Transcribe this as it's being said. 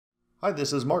Hi,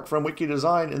 this is Mark from Wiki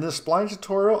Design. In this Spline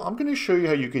tutorial, I'm going to show you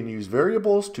how you can use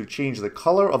variables to change the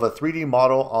color of a 3D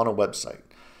model on a website.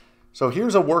 So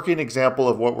here's a working example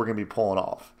of what we're going to be pulling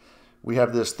off. We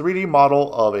have this 3D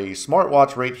model of a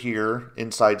smartwatch right here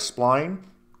inside Spline,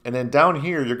 and then down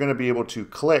here you're going to be able to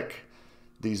click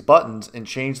these buttons and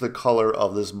change the color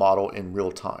of this model in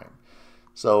real time.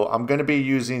 So I'm going to be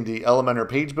using the Elementor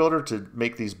page builder to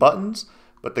make these buttons.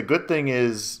 But the good thing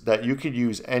is that you could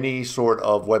use any sort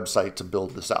of website to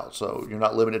build this out. So you're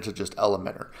not limited to just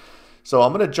Elementor. So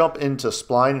I'm going to jump into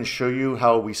Spline and show you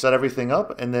how we set everything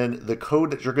up and then the code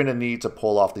that you're going to need to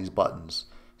pull off these buttons.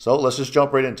 So let's just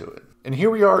jump right into it. And here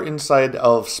we are inside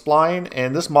of Spline,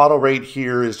 and this model right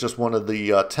here is just one of the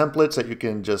templates that you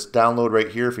can just download right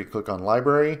here if you click on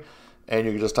library, and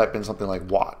you can just type in something like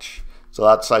watch. So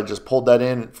I just pulled that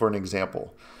in for an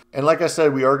example. And like I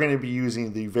said, we are going to be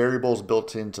using the variables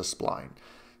built into Spline.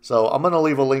 So I'm going to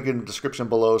leave a link in the description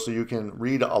below so you can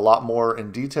read a lot more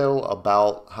in detail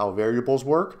about how variables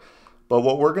work. But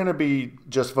what we're going to be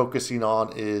just focusing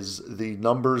on is the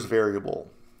numbers variable.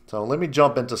 So let me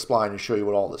jump into Spline and show you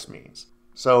what all this means.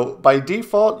 So by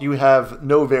default, you have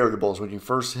no variables. When you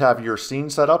first have your scene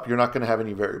set up, you're not going to have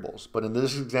any variables. But in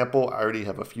this example, I already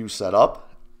have a few set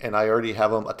up, and I already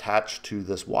have them attached to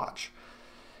this watch.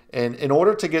 And in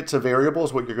order to get to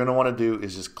variables, what you're going to want to do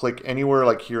is just click anywhere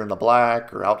like here in the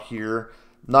black or out here,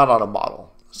 not on a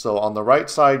model. So on the right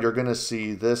side, you're going to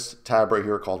see this tab right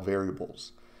here called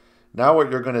variables. Now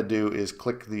what you're going to do is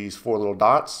click these four little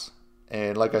dots.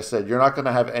 And like I said, you're not going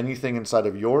to have anything inside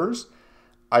of yours.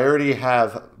 I already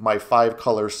have my 5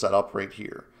 colors set up right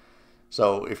here.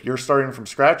 So if you're starting from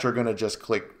scratch, you're going to just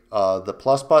click the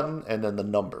plus button and then the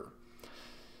number.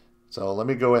 So let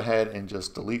me go ahead and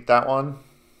just delete that one.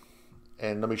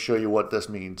 And let me show you what this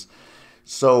means.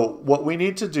 So what we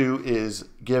need to do is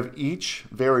give each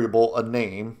variable a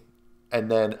name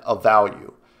and then a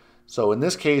value. So in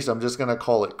this case, I'm just going to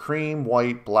call it cream,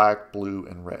 white, black, blue,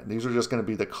 and red. These are just going to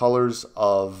be the colors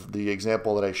of the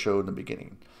example that I showed in the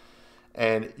beginning.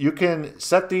 And you can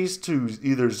set these to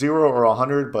either 0 or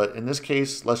 100, but in this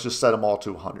case, let's just set them all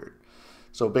to 100.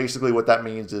 So basically what that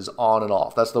means is on and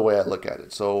off. That's the way I look at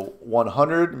it. So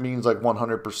 100 means like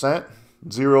 100%.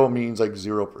 0 means like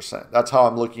 0%. That's how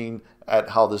I'm looking at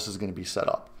how this is going to be set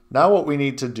up. Now what we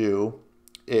need to do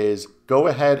is go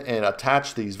ahead and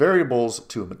attach these variables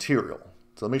to a material.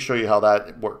 So let me show you how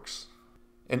that works.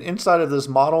 And inside of this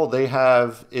model, they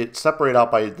have it separated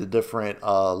out by the different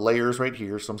layers right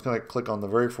here. So I'm just going to click on the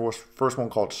very first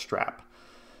one called strap.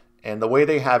 And the way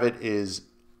they have it is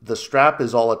the strap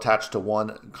is all attached to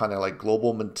one kind of like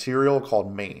global material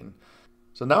called main.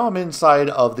 So now I'm inside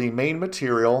of the main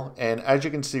material, and as you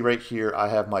can see right here, I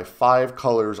have my 5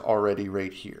 colors already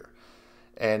right here.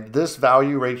 And this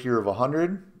value right here of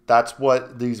 100, that's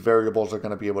what these variables are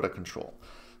going to be able to control.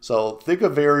 So think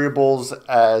of variables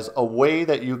as a way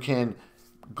that you can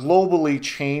globally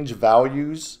change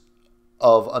values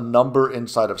of a number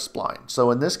inside of Spline. So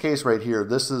in this case right here,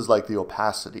 this is like the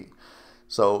opacity.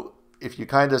 So if you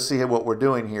kind of see what we're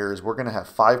doing here is we're going to have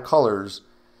 5 colors.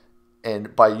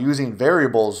 And by using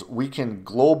variables, we can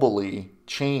globally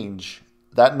change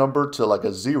that number to like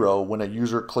a 0 when a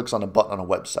user clicks on a button on a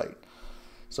website.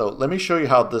 So let me show you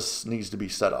how this needs to be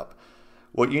set up.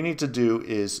 What you need to do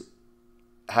is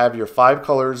have your 5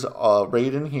 colors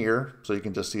right in here. So you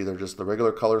can just see they're just the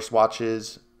regular color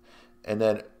swatches. And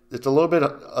then it's a little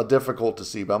bit difficult to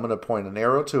see, but I'm going to point an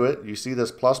arrow to it. You see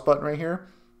this plus button right here?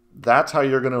 That's how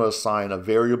you're going to assign a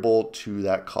variable to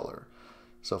that color.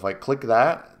 So if I click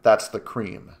that, that's the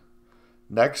cream.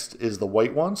 Next is the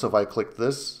white one. So if I click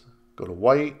this, go to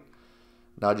white.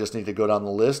 Now I just need to go down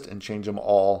the list and change them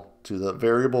all to the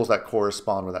variables that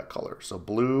correspond with that color. So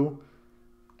blue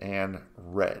and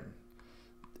red.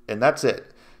 And that's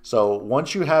it. So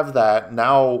once you have that,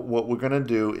 now what we're going to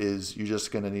do is you're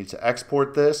just going to need to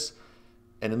export this.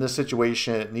 And in this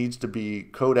situation, it needs to be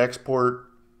code export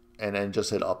and then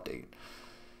just hit update.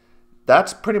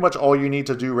 That's pretty much all you need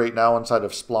to do right now inside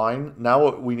of Spline. Now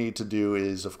what we need to do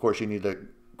is, of course, you need to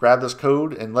grab this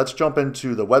code and let's jump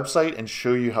into the website and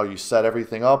show you how you set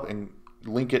everything up and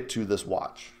link it to this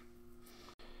watch.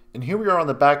 And here we are on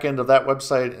the back end of that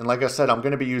website. And like I said, I'm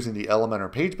going to be using the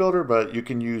Elementor page builder, but you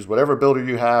can use whatever builder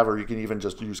you have, or you can even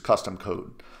just use custom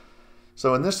code.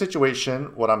 So in this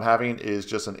situation, what I'm having is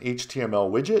just an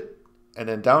HTML widget. And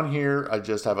then down here, I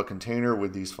just have a container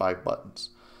with these 5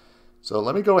 buttons. So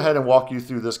let me go ahead and walk you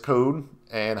through this code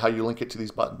and how you link it to these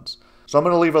buttons. So I'm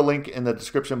going to leave a link in the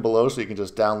description below so you can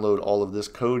just download all of this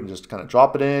code and just kind of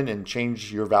drop it in and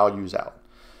change your values out.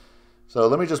 So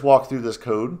let me just walk through this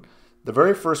code. The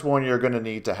very first one you're going to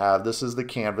need to have, this is the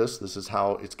canvas. This is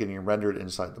how it's getting rendered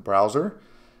inside the browser.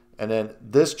 And then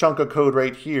this chunk of code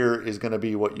right here is going to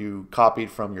be what you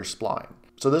copied from your spline.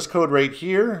 So this code right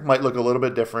here might look a little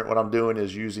bit different. What I'm doing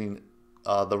is using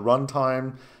the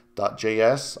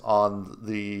runtime.js on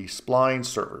the Spline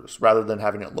servers rather than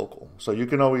having it local. So you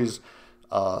can always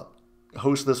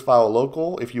host this file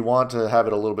local if you want to have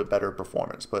it a little bit better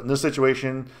performance. But in this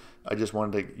situation, I just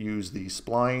wanted to use the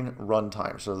Spline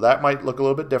runtime. So that might look a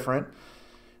little bit different.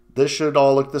 This should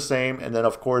all look the same. And then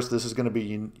of course, this is going to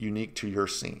be unique to your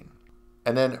scene.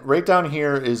 And then right down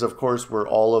here is of course where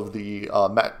all of the,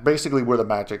 basically where the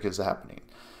magic is happening.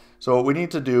 So what we need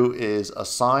to do is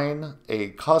assign a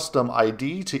custom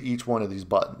ID to each one of these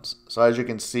buttons. So as you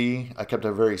can see, I kept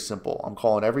it very simple. I'm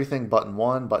calling everything button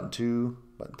 1, button 2,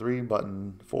 button 3,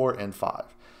 button 4, and 5.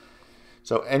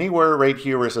 So anywhere right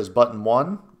here where it says button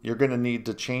 1, you're going to need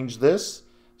to change this.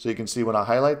 So you can see when I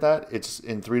highlight that, it's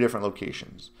in 3 different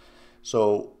locations.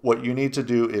 So what you need to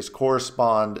do is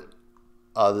correspond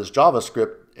this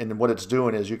JavaScript, and what it's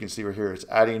doing is, you can see right here, it's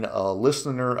adding a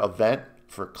listener event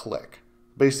for click.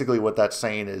 Basically what that's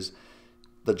saying is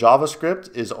the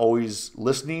JavaScript is always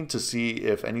listening to see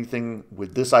if anything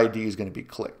with this ID is going to be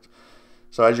clicked.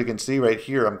 So as you can see right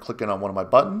here, I'm clicking on one of my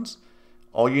buttons.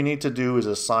 All you need to do is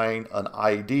assign an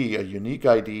ID, a unique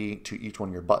ID, to each one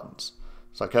of your buttons.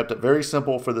 So I kept it very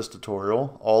simple for this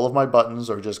tutorial. All of my buttons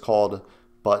are just called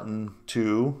button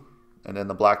 2, and then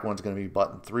the black one's going to be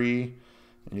button 3,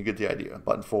 and you get the idea,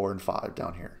 button 4 and 5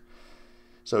 down here.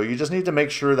 So you just need to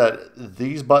make sure that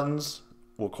these buttons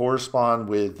will correspond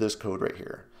with this code right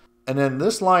here. And then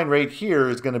this line right here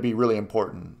is going to be really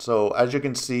important. So as you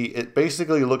can see, it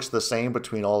basically looks the same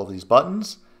between all of these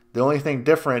buttons. The only thing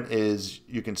different is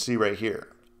you can see right here,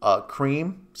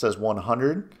 cream says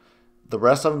 100. The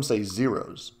rest of them say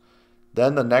zeros.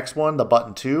 Then the next one, the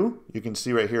button 2, you can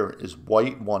see right here is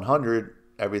white 100.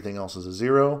 Everything else is a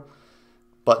 0.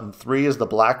 Button 3 is the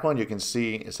black one. You can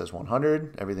see it says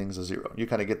 100. Everything's a 0. You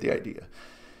kind of get the idea.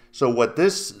 So what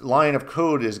this line of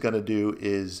code is going to do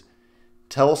is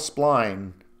tell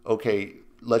Spline, okay,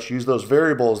 let's use those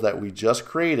variables that we just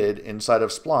created inside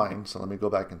of Spline. So let me go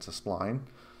back into Spline,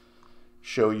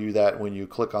 show you that when you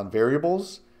click on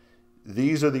variables,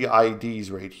 these are the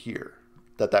IDs right here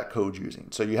that code's using.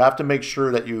 So you have to make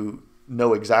sure that you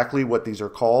know exactly what these are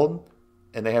called,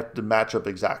 and they have to match up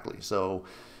exactly. So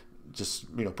just,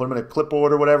 you know, put them in a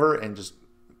clipboard or whatever and just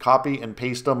copy and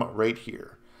paste them right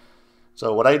here.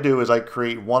 So what I do is I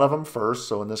create one of them first.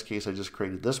 So in this case, I just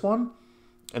created this one,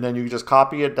 and then you just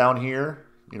copy it down here,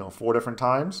 you know, 4 different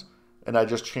times, and I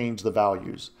just change the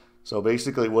values. So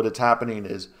basically what it's happening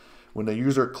is when the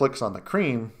user clicks on the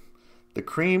cream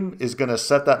is going to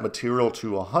set that material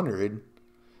to 100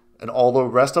 and all the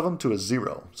rest of them to a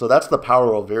 0. So that's the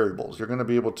power of variables. You're going to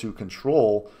be able to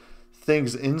control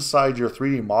things inside your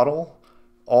 3D model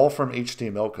all from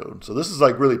HTML code. So this is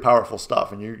like really powerful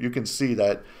stuff, and you can see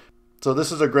that. So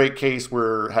this is a great case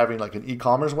where having like an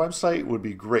e-commerce website would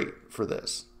be great for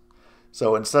this.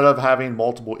 So instead of having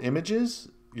multiple images,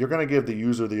 you're going to give the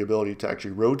user the ability to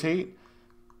actually rotate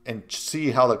and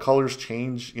see how the colors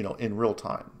change, you know, in real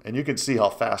time. And you can see how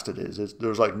fast it is.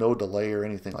 There's like no delay or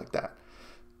anything like that.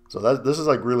 So this is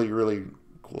like really, really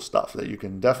cool stuff that you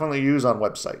can definitely use on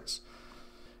websites.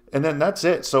 And then that's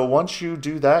it. So once you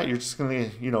do that, you're just going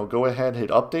to, you know, go ahead,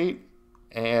 hit update.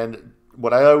 And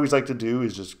what I always like to do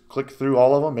is just click through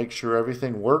all of them, make sure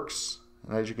everything works.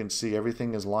 And as you can see,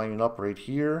 everything is lining up right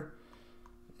here,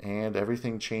 and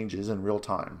everything changes in real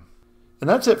time. And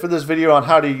that's it for this video on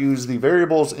how to use the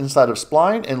variables inside of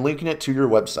Spline and linking it to your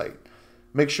website.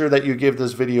 Make sure that you give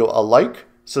this video a like,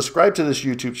 subscribe to this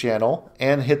YouTube channel,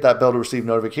 and hit that bell to receive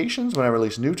notifications when I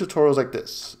release new tutorials like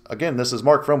this. Again, this is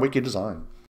Mark from Wiki Design.